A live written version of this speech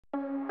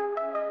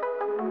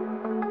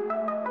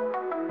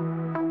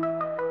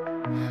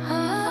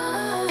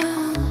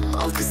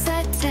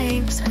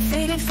maps and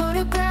faded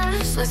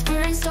photographs,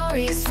 whispering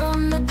stories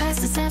from the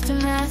past, its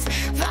aftermath.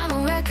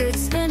 Vinyl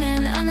records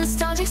spinning, a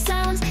nostalgic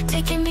sound,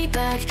 taking me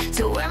back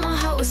to where my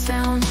heart was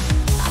found.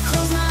 I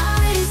close my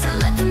eyes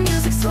and let the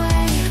music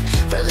sway,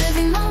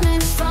 reliving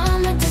moments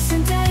from a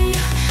distant day.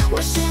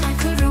 Wishing I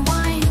could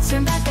rewind,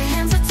 turn back the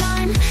hands of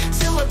time,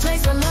 to a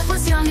place where love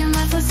was young and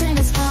life was in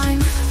its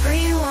prime.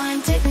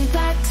 Rewind, take me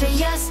back to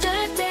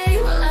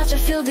yesterday, where laughter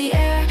filled the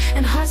air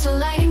and hearts were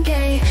light and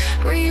gay.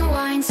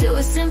 Rewind to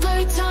a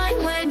simpler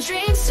time where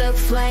dreams took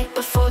flight,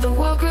 before the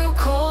world grew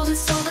cold and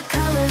saw the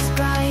colors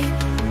bright.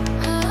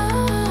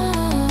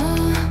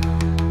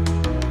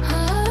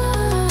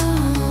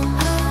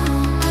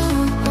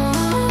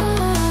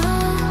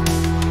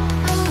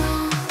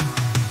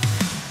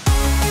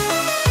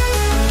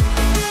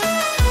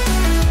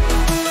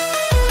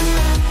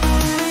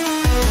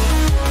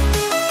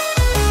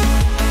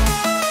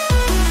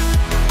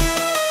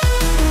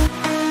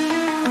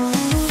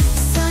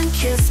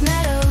 Sun-kissed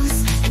meadows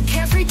and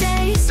carefree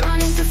days,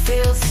 running through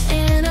fields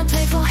in a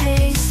playful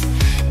haze.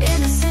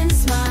 Innocent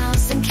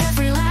smiles and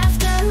carefree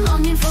laughter,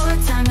 longing for a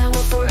time that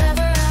will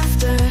forever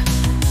after.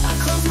 I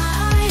close my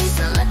eyes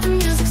and let the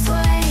music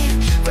sway,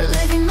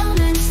 reliving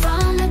moments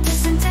from a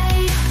distant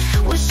day.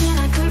 Wishing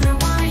I could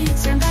rewind,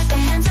 turn back the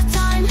hands of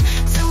time,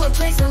 to a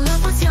place where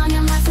love was young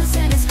and life was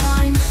in its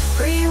prime.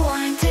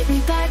 Rewind, take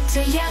me back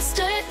to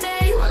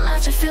yesterday, when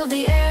laughter filled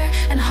the air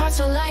and hearts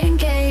were light and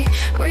gay.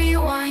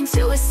 Rewind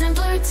to a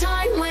simpler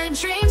time when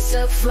dreams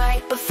took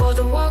flight, before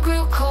the world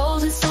grew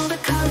cold and saw the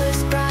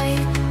colors bright.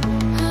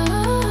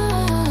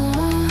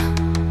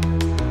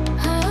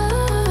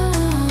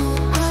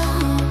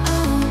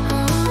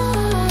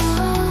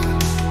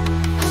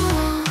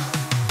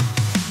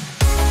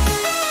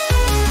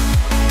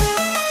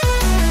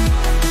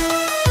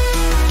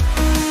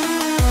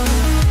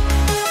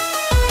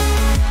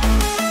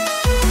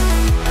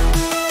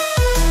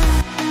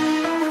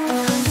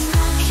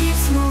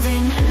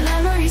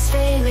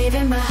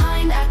 Leaving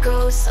behind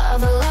echoes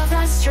of a love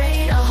that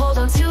strayed. I'll hold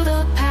on to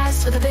the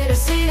past with a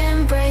bittersweet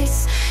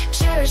embrace,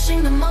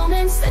 cherishing the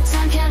moments that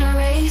time can't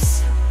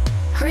erase.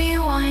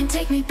 Rewind,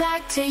 take me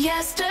back to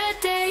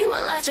yesterday,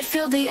 when laughter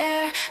filled the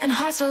air and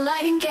hearts were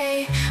light and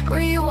gay.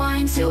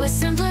 Rewind to a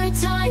simpler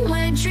time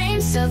when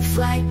dreams took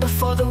flight,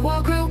 before the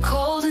world grew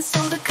cold and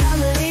saw the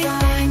colors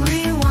bright.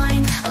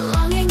 Rewind, a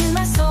longing in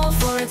my soul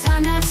for a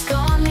time that's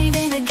gone,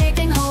 leaving a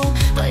gaping hole.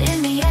 But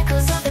in the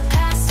echoes of the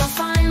past I'll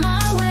find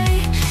my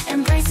way,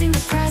 embracing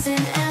the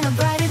present and a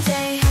brighter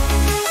day.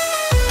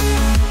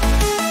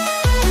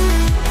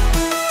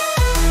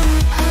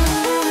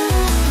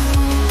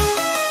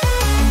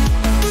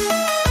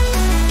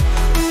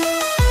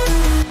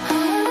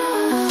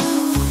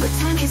 But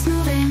time keeps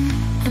moving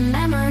and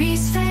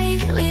memories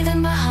fade,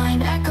 leaving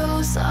behind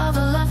echoes of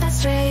a love that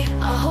strayed.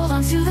 I'll hold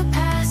on to the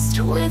past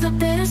with a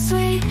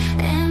bittersweet,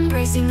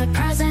 embracing the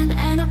present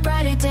and a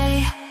brighter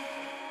day.